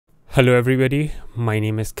Hello everybody, my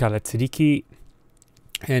name is Khaled Siddiqui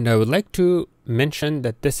and I would like to mention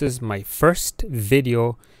that this is my first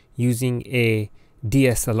video using a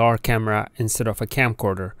DSLR camera instead of a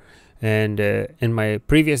camcorder. And in my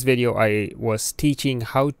previous video I was teaching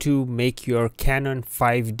how to make your Canon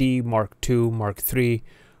 5D Mark II, Mark III,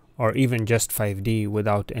 or even just 5D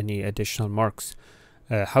without any additional marks.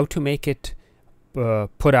 How to make it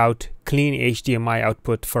put out clean HDMI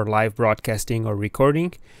output for live broadcasting or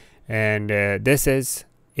recording. And this is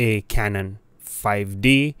a Canon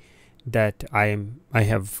 5D that I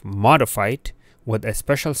have modified with a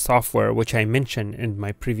special software which I mentioned in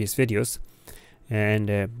my previous videos.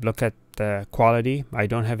 And look at the quality. I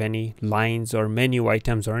don't have any lines or menu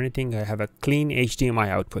items or anything. I have a clean HDMI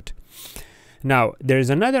output. Now there's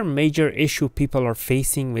another major issue people are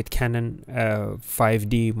facing with Canon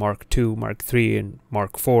 5D Mark II, Mark III, and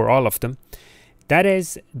Mark IV, all of them. That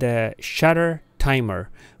is the shutter timer.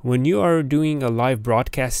 When you are doing a live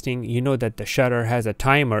broadcasting, you know that the shutter has a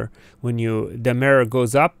timer. When the mirror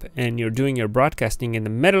goes up and you're doing your broadcasting, in the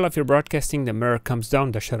middle of your broadcasting the mirror comes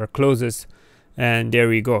down, the shutter closes, and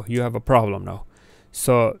there you go, you have a problem now.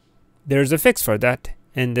 So there's a fix for that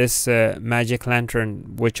in this magic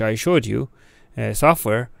lantern which I showed you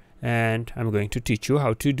software, and I'm going to teach you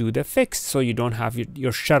how to do the fix so you don't have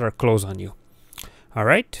your shutter close on you. All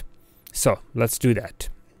right, so let's do that.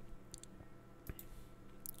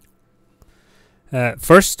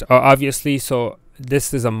 First, obviously, so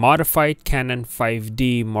this is a modified Canon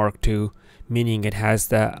 5D Mark II, meaning it has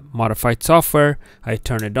the modified software. I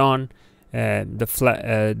turn it on.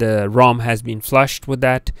 The ROM has been flushed with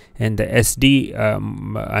that, and the SD,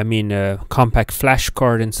 compact flash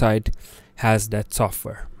card inside has that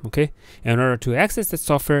software. Okay, in order to access that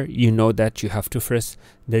software, you know that you have to press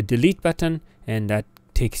the delete button, and that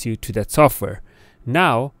takes you to that software.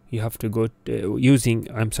 Now you have to go using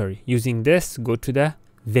this, go to the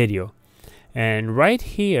video, and right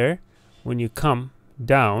here when you come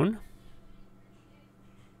down,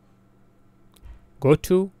 go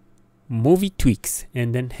to movie tweaks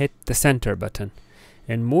and then hit the center button,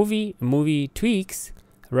 and movie tweaks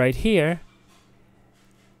right here,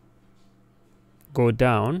 go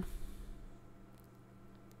down,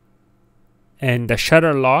 and the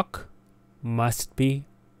shutter lock must be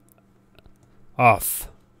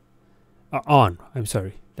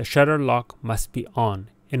the shutter lock must be on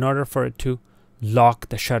in order for it to lock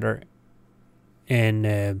the shutter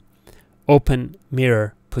in open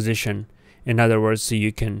mirror position. In other words, so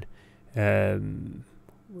you can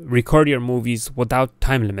record your movies without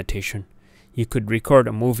time limitation. You could record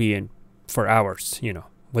a movie for hours,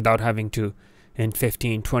 without having to, in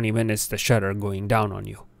 15-20 minutes, the shutter going down on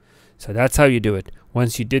you. So that's how you do it.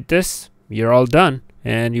 Once you did this, you're all done,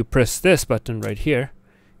 and you press this button right here,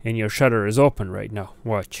 and your shutter is open right now.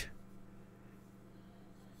 Watch.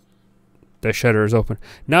 The shutter is open.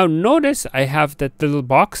 Now notice I have that little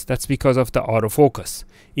box. That's because of the autofocus.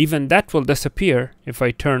 Even that will disappear if I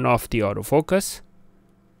turn off the autofocus.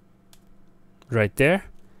 Right there.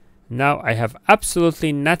 Now I have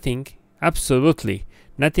absolutely nothing, and the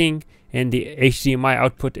HDMI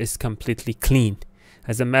output is completely clean.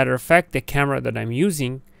 As a matter of fact, the camera that I'm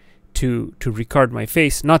using to record my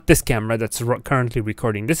face, not this camera that's currently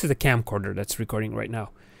recording, this is a camcorder that's recording right now.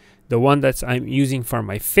 The one that I'm using for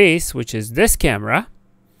my face, which is this camera,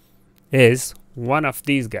 is one of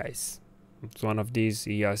these guys. It's one of these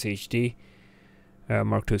EOS HD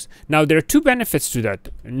Mark IIs. Now there are two benefits to that.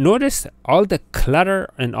 Notice all the clutter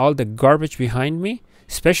and all the garbage behind me,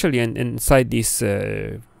 especially inside these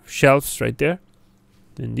shelves right there.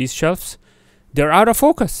 In these shelves, they're out of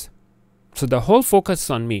focus. So the whole focus is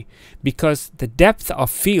on me, because the depth of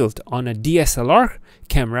field on a DSLR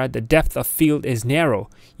camera, the depth of field is narrow.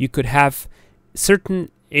 You could have certain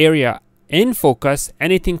area in focus.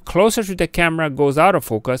 Anything closer to the camera goes out of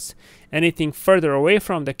focus. Anything further away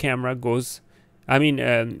from the camera goes,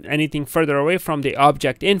 anything further away from the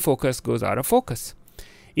object in focus goes out of focus.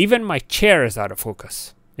 Even my chair is out of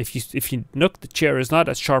focus. If you look, the chair is not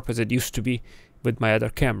as sharp as it used to be with my other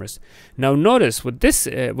cameras. Now notice with this,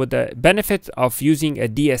 with the benefit of using a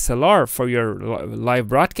DSLR for your live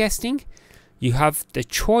broadcasting, you have the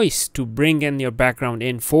choice to bring in your background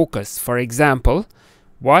in focus. For example,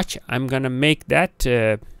 watch, I'm gonna make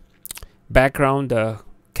that background, the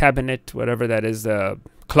cabinet, whatever that is, the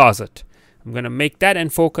closet. I'm gonna make that in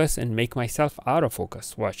focus and make myself out of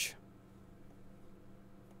focus. Watch.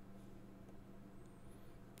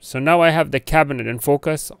 So now I have the cabinet in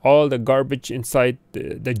focus. All the garbage inside,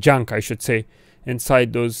 the junk I should say,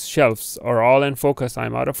 inside those shelves are all in focus.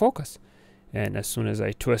 I'm out of focus. And as soon as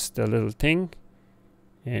I twist the little thing,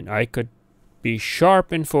 and I could be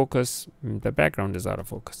sharp in focus. The background is out of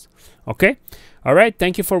focus. Okay. All right.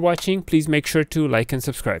 Thank you for watching. Please make sure to like and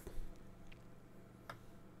subscribe.